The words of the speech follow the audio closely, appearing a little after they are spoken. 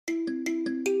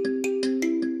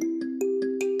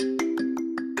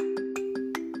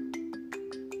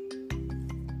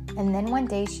And then one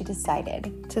day she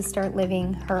decided to start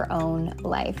living her own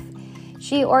life.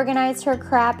 She organized her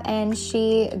crap and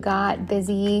she got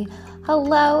busy.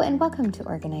 Hello and welcome to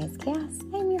Organized Chaos.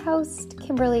 I'm your host,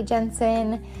 Kimberly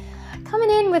Jensen,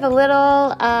 coming in with a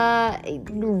little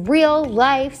real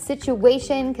life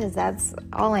situation because that's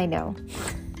all I know.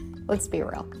 Let's be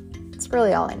real. It's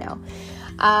really all I know.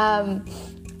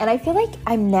 And I feel like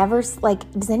I'm never,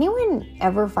 does anyone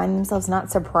ever find themselves not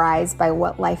surprised by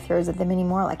what life throws at them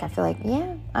anymore? Like, I feel like,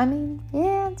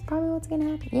 it's probably what's going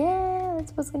to happen. Yeah,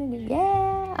 that's what's going to do.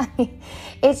 Yeah.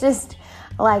 It's just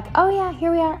like, oh yeah,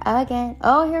 here we are again.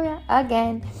 Oh, here we are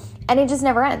again. And it just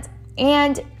never ends.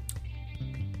 And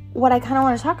what I kind of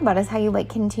want to talk about is how you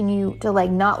continue to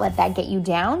not let that get you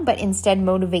down, but instead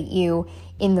motivate you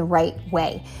in the right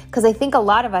way. Because I think a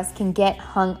lot of us can get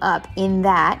hung up in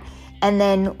that and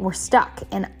then we're stuck.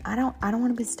 And I don't want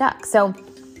to be stuck. So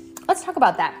let's talk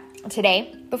about that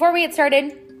today. Before we get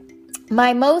started,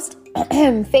 my most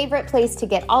favorite place to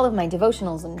get all of my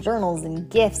devotionals and journals and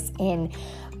gifts and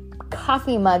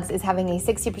coffee mugs is having a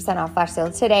 60% off flash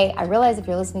sale today. I realize if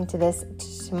you're listening to this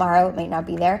tomorrow, it might not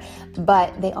be there,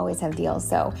 but they always have deals.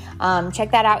 So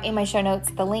check that out in my show notes.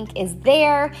 The link is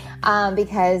there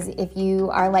because if you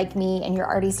are like me and you're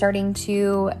already starting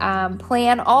to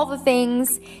plan all the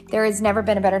things, there has never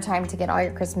been a better time to get all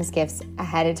your Christmas gifts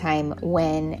ahead of time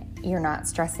when you're not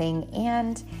stressing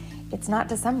and it's not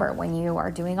December when you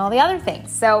are doing all the other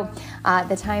things. So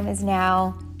the time is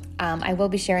now. I will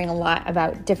be sharing a lot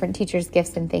about different teachers'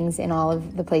 gifts and things in all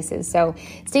of the places. So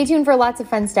stay tuned for lots of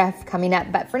fun stuff coming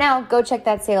up. But for now, go check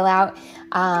that sale out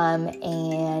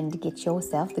and get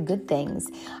yourself the good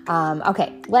things.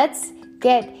 Okay, let's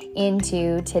get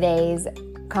into today's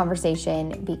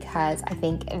conversation because I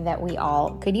think that we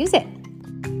all could use it.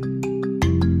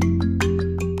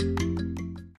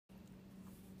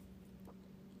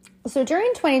 So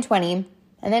during 2020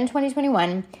 and then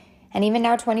 2021, and even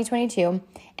now 2022.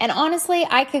 And honestly,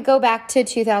 I could go back to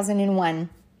 2001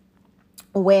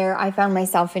 where I found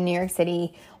myself in New York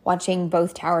City watching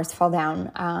both towers fall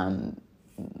down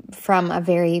from a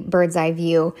very bird's eye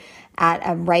view at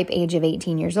a ripe age of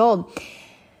 18 years old.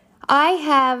 I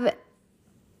have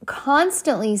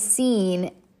constantly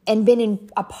seen and been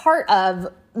a part of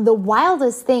the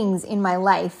wildest things in my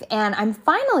life. And I'm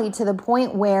finally to the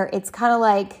point where it's kind of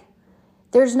like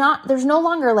there's no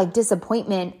longer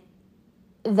disappointment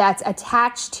that's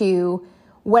attached to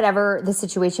whatever the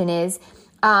situation is,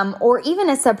 or even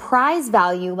a surprise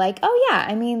value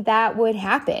that would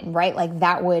happen, right?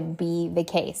 That would be the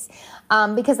case.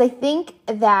 Because I think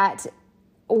that,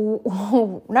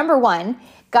 number one,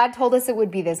 God told us it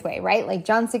would be this way, right?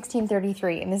 John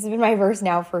 16:33. And this has been my verse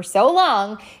now for so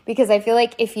long because I feel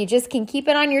like if you just can keep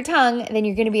it on your tongue, then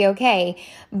you're going to be okay.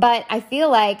 But I feel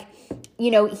like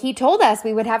he told us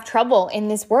we would have trouble in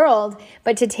this world,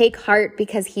 but to take heart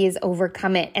because he has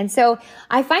overcome it. And so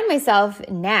I find myself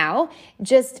now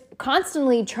just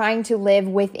constantly trying to live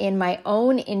within my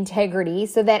own integrity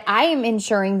so that I am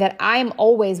ensuring that I'm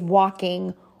always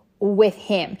walking with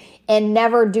him and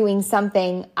never doing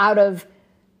something out of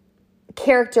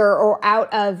character or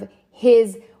out of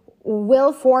his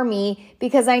will for me,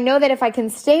 because I know that if I can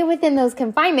stay within those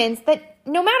confinements, that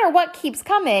no matter what keeps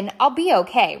coming, I'll be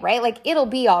okay, right? It'll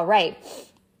be all right.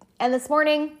 And this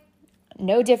morning,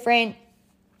 no different.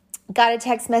 Got a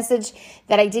text message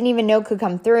that I didn't even know could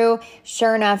come through.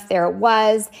 Sure enough, there it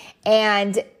was.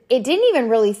 And it didn't even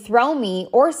really throw me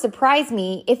or surprise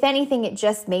me. If anything, it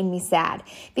just made me sad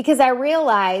because I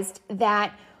realized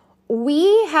that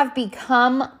we have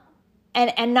become,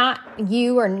 and not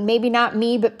you or maybe not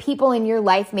me, but people in your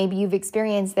life, maybe you've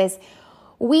experienced this.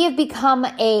 We have become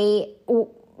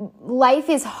life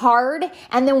is hard,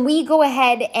 and then we go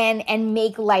ahead and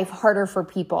make life harder for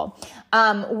people.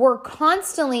 We're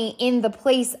constantly in the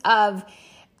place of,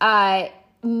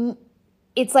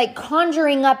 it's like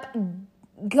conjuring up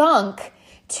gunk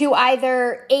to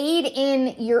either aid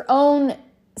in your own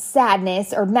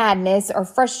sadness or madness or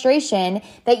frustration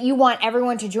that you want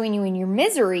everyone to join you in your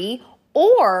misery,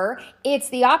 or it's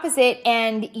the opposite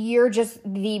and you're just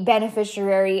the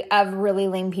beneficiary of really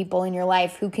lame people in your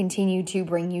life who continue to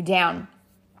bring you down.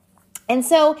 And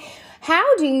so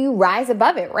how do you rise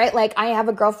above it, right? I have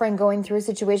a girlfriend going through a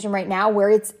situation right now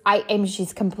where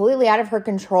she's completely out of her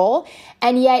control,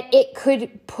 and yet it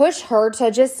could push her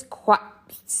to just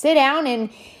sit down and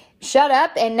shut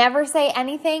up and never say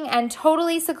anything and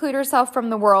totally seclude herself from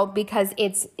the world because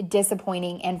it's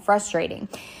disappointing and frustrating.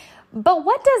 But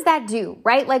what does that do,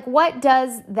 right? What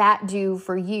does that do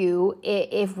for you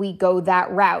if we go that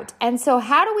route? And so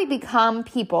how do we become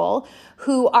people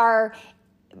who are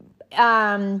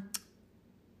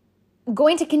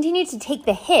going to continue to take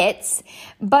the hits,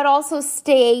 but also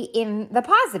stay in the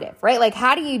positive, right? Like,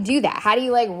 how do you do that? How do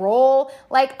you like roll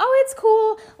like, oh, it's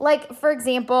cool. Like, for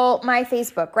example, my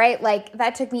Facebook, right? Like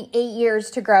that took me 8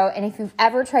 years to grow. And if you've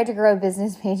ever tried to grow a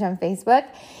business page on Facebook,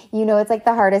 you know, it's like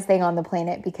the hardest thing on the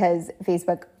planet because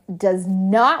Facebook does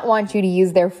not want you to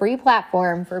use their free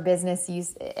platform for business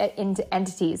use into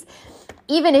entities.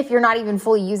 Even if you're not even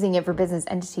fully using it for business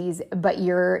entities, but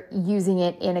you're using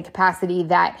it in a capacity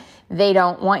that they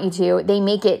don't want you to, they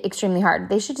make it extremely hard.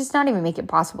 They should just not even make it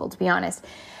possible, to be honest.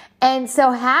 And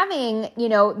so having, you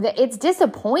know, it's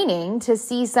disappointing to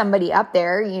see somebody up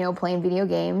there, you know, playing video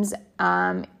games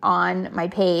on my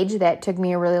page that took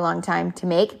me a really long time to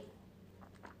make.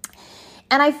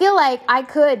 And I feel like I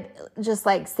could just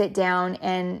like sit down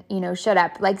and, you know, shut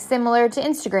up, like similar to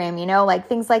Instagram, you know, like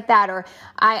things like that. Or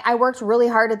I worked really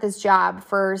hard at this job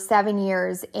for 7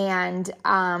 years and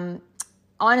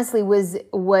honestly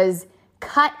was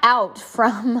cut out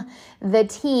from the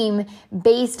team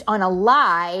based on a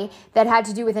lie that had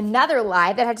to do with another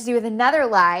lie that had to do with another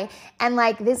lie. And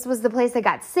like, this was the place that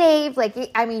got saved.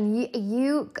 Like, I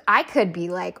mean, I could be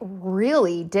like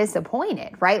really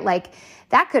disappointed, right? Like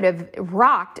that could have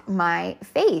rocked my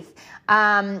faith.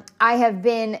 I have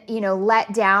been, you know,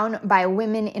 let down by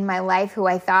women in my life who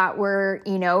I thought were,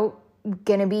 you know,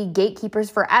 going to be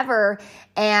gatekeepers forever.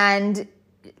 And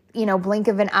you know, blink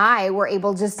of an eye were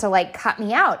able just to like cut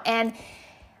me out. And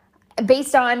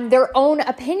based on their own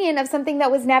opinion of something that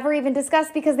was never even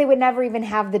discussed because they would never even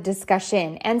have the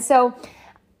discussion. And so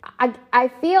I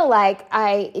feel like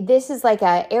this is like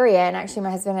an area, and actually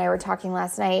my husband and I were talking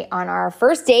last night on our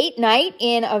first date night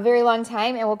in a very long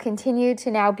time, and will continue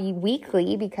to now be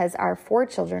weekly because our 4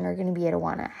 children are going to be at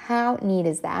Awana. How neat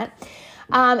is that?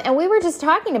 And we were just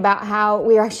talking about how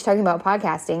we were actually talking about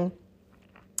podcasting.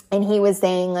 And he was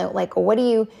saying, like, what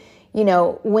do you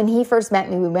know, when he first met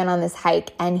me, we went on this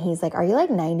hike and he's like, are you like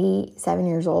 97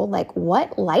 years old? Like,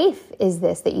 what life is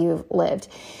this that you've lived?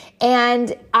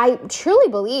 And I truly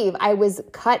believe I was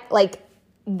cut, like,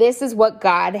 this is what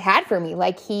God had for me.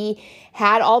 Like, he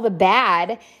had all the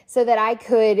bad so that I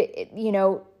could, you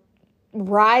know,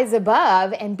 rise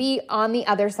above and be on the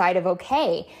other side of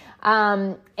okay.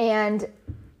 And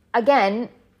again,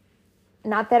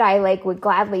 not that I like would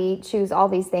gladly choose all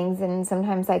these things. And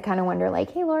sometimes I kind of wonder like,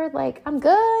 hey, Lord, like I'm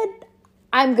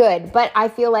good. But I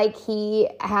feel like he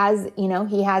has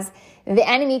the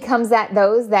enemy comes at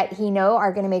those that he know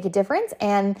are going to make a difference.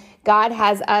 And God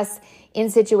has us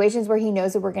in situations where he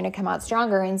knows that we're going to come out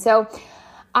stronger. And so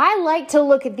I like to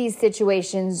look at these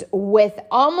situations with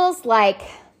almost like,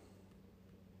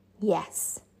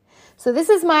 yes. So this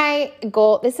is my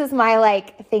goal. This is my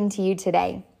like thing to you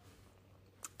today.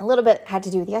 A little bit had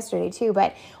to do with yesterday too,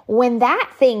 but when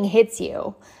that thing hits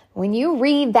you, when you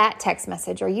read that text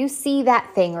message or you see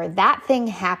that thing or that thing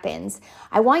happens,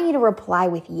 I want you to reply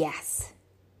with yes.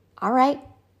 All right,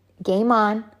 game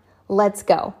on, let's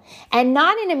go. And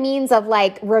not in a means of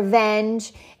like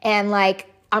revenge and like,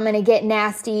 I'm going to get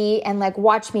nasty and like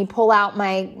watch me pull out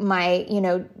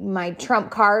my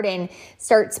trump card and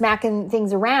start smacking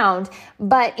things around.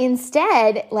 But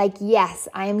instead, like, yes,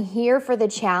 I am here for the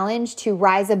challenge to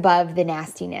rise above the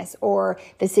nastiness or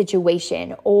the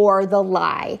situation or the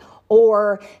lie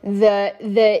or the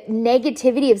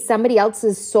negativity of somebody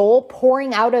else's soul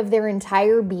pouring out of their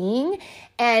entire being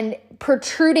and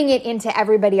protruding it into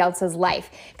everybody else's life.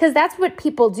 Because that's what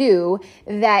people do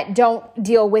that don't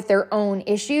deal with their own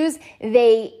issues.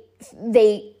 They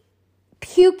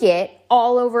puke it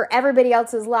all over everybody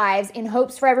else's lives in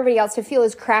hopes for everybody else to feel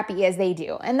as crappy as they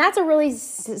do. And that's a really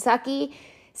sucky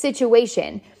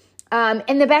situation.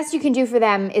 And the best you can do for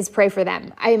them is pray for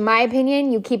them. In my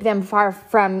opinion, you keep them far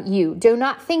from you. Do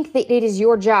not think that it is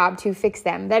your job to fix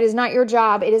them. That is not your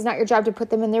job. It is not your job to put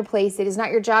them in their place. It is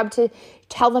not your job to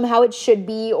tell them how it should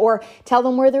be or tell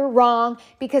them where they're wrong,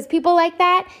 because people like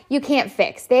that, you can't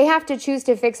fix. They have to choose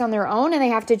to fix on their own, and they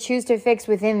have to choose to fix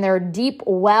within their deep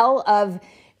well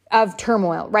of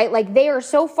turmoil, right? Like they are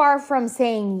so far from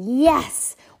saying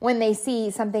yes when they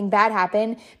see something bad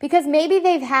happen, because maybe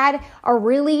they've had a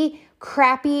really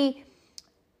crappy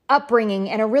upbringing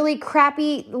and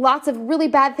lots of really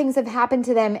bad things have happened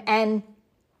to them, and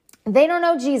they don't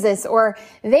know Jesus, or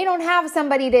they don't have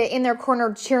somebody in their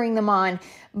corner cheering them on.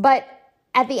 But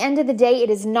at the end of the day, it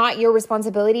is not your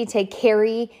responsibility to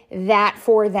carry that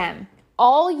for them.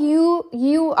 All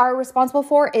you are responsible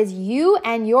for is you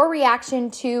and your reaction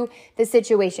to the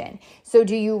situation. So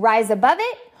do you rise above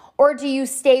it, or do you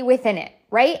stay within it,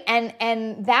 right?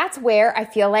 And that's where I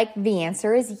feel like the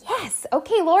answer is yes.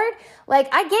 Okay, Lord,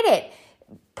 like I get it.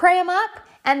 Pray them up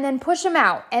and then push them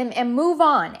out and move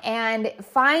on and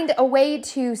find a way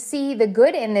to see the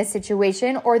good in this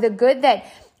situation, or the good that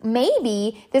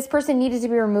maybe this person needed to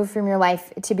be removed from your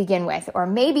life to begin with, or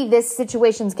maybe this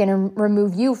situation is going to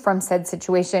remove you from said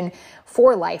situation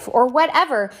for life, or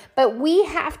whatever. But we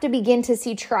have to begin to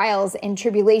see trials and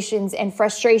tribulations and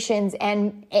frustrations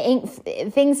and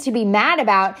things to be mad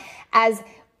about as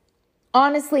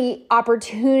honestly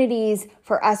opportunities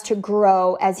for us to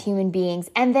grow as human beings,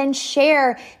 and then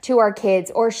share to our kids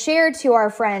or share to our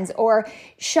friends or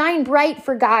shine bright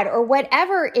for God, or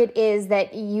whatever it is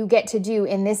that you get to do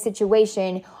in this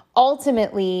situation.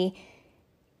 Ultimately,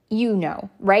 you know,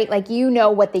 right? Like, you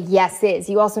know what the yes is.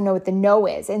 You also know what the no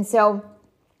is. And so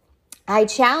I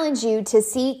challenge you to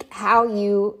seek how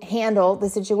you handle the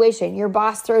situation. Your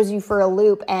boss throws you for a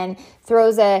loop and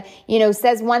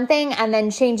says one thing and then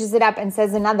changes it up and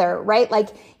says another, right? Like,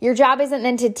 your job isn't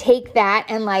then to take that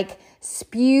and like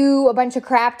spew a bunch of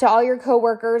crap to all your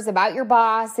coworkers about your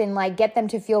boss and like get them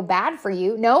to feel bad for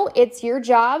you. No, it's your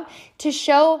job to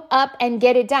show up and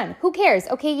get it done. Who cares?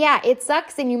 Okay, yeah, it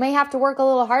sucks and you may have to work a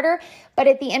little harder, but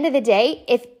at the end of the day,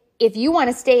 if you want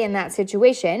to stay in that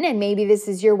situation, and maybe this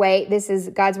is your way, this is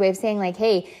God's way of saying like,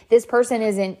 hey, this person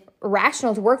isn't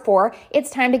rational to work for,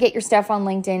 it's time to get your stuff on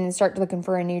LinkedIn and start looking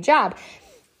for a new job.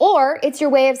 Or it's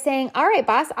your way of saying, all right,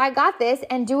 boss, I got this,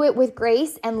 and do it with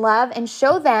grace and love and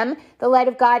show them the light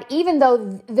of God, even though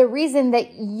the reason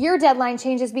that your deadline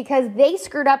changes because they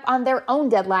screwed up on their own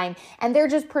deadline and they're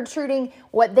just protruding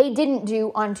what they didn't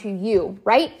do onto you,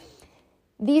 right?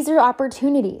 These are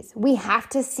opportunities. We have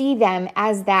to see them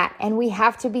as that, and we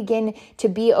have to begin to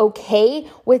be okay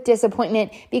with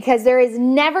disappointment, because there is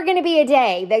never going to be a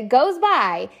day that goes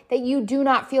by that you do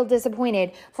not feel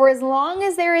disappointed. For as long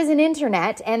as there is an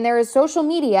internet and there is social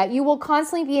media, you will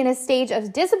constantly be in a stage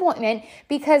of disappointment,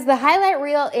 because the highlight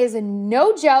reel is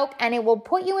no joke, and it will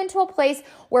put you into a place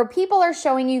where people are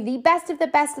showing you the best of the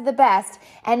best of the best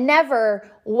and never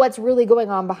what's really going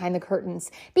on behind the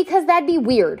curtains, because that'd be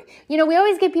weird. We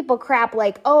always give people crap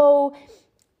like, oh,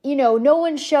 no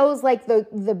one shows like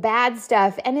the bad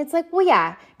stuff. And it's like, well,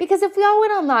 yeah, because if we all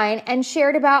went online and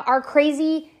shared about our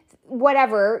crazy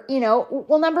whatever,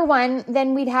 well, number one,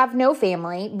 then we'd have no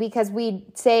family, because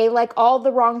we'd say like all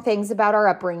the wrong things about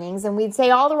our upbringings, and we'd say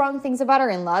all the wrong things about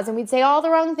our in-laws, and we'd say all the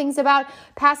wrong things about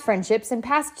past friendships and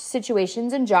past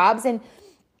situations and jobs. And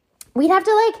we'd have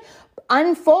to like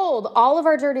unfold all of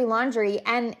our dirty laundry,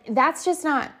 and that's just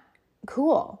not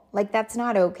cool. Like, that's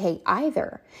not okay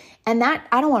either. And that,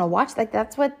 I don't want to watch. Like,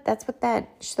 that's what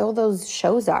those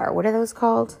shows are. What are those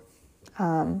called?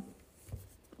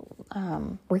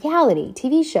 Reality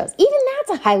TV shows. Even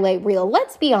that's a highlight reel.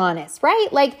 Let's be honest, right?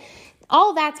 Like,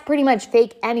 all that's pretty much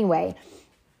fake anyway.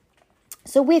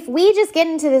 So if we just get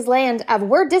into this land of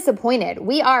we're disappointed,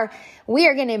 we are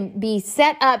going to be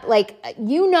set up like,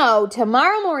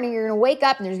 tomorrow morning you're going to wake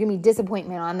up and there's going to be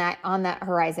disappointment on that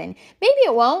horizon. Maybe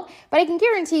it won't, but I can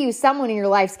guarantee you someone in your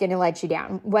life's going to let you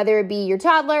down, whether it be your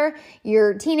toddler,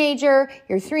 your teenager,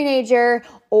 your three-nager,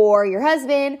 or your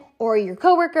husband, or your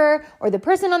coworker, or the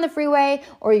person on the freeway,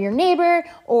 or your neighbor,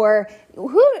 or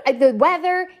the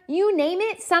weather, you name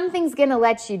it, something's going to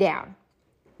let you down.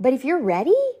 But if you're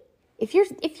ready, if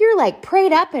you're like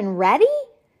prayed up and ready,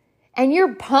 and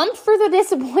you're pumped for the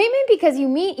disappointment because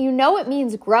it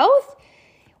means growth,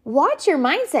 watch your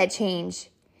mindset change.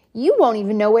 You won't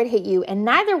even know what hit you, and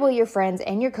neither will your friends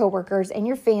and your coworkers and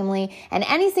your family and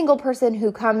any single person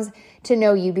who comes to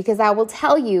know you, because I will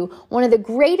tell you, one of the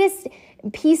greatest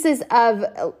pieces of,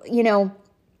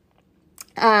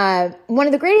 one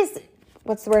of the greatest,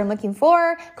 what's the word I'm looking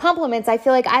for? Compliments I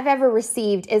feel like I've ever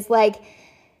received is like,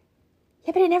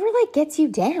 yeah, but it never like gets you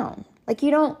down. Like, you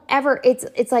don't ever,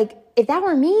 it's like, if that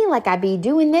were me, like, I'd be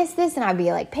doing this, and I'd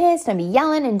be like pissed, I'd be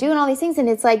yelling and doing all these things. And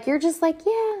it's like, you're just like,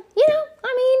 yeah,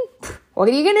 what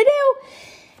are you going to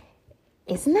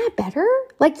do? Isn't that better?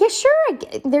 Like, yeah,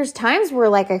 sure. There's times where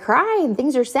like I cry and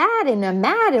things are sad and I'm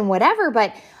mad and whatever,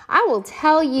 but I will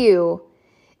tell you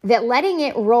that letting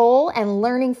it roll and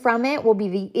learning from it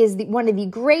is one of the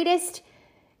greatest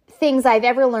things I've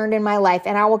ever learned in my life,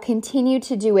 and I will continue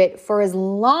to do it for as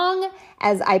long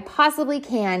as I possibly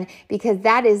can, because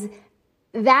that is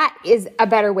a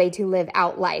better way to live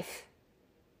out life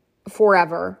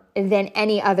forever than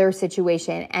any other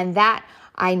situation, and that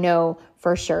I know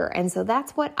for sure. And so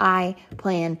that's what I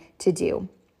plan to do,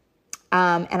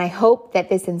 and I hope that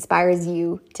this inspires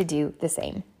you to do the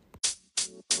same.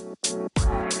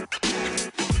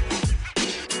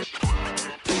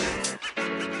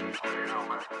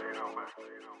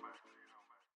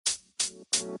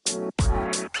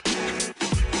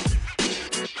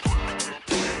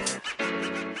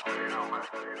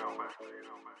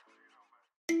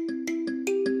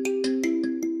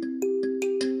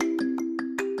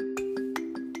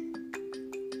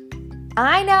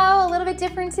 I know, a little bit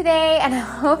different today, and I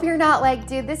hope you're not like,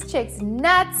 dude, this chick's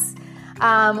nuts.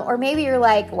 Or maybe you're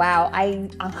like, wow, I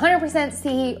 100%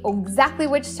 see exactly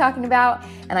what she's talking about,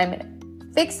 and I'm going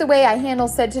to fix the way I handle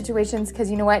said situations because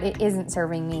you know what? It isn't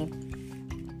serving me,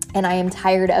 and I am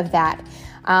tired of that.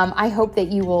 I hope that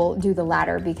you will do the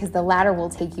latter, because the latter will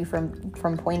take you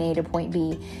from point A to point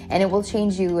B, and it will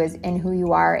change you and who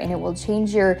you are, and it will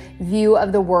change your view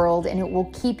of the world, and it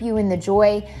will keep you in the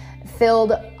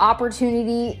joy-filled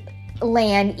opportunity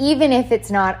land, even if it's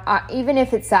not, even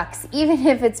if it sucks, even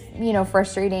if it's,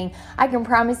 frustrating. I can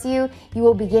promise you, you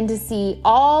will begin to see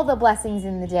all the blessings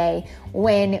in the day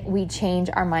when we change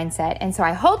our mindset. And so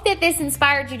I hope that this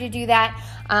inspired you to do that.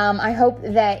 I hope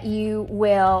that you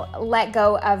will let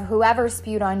go of whoever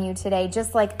spewed on you today,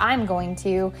 just like I'm going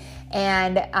to,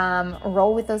 and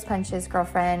roll with those punches,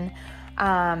 girlfriend.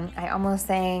 I almost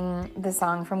sang the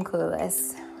song from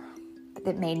Clueless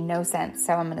that made no sense.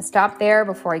 So I'm going to stop there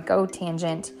before I go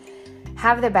tangent.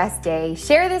 Have the best day.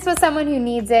 Share this with someone who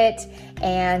needs it,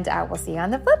 and we'll see you on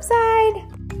the flip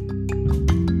side.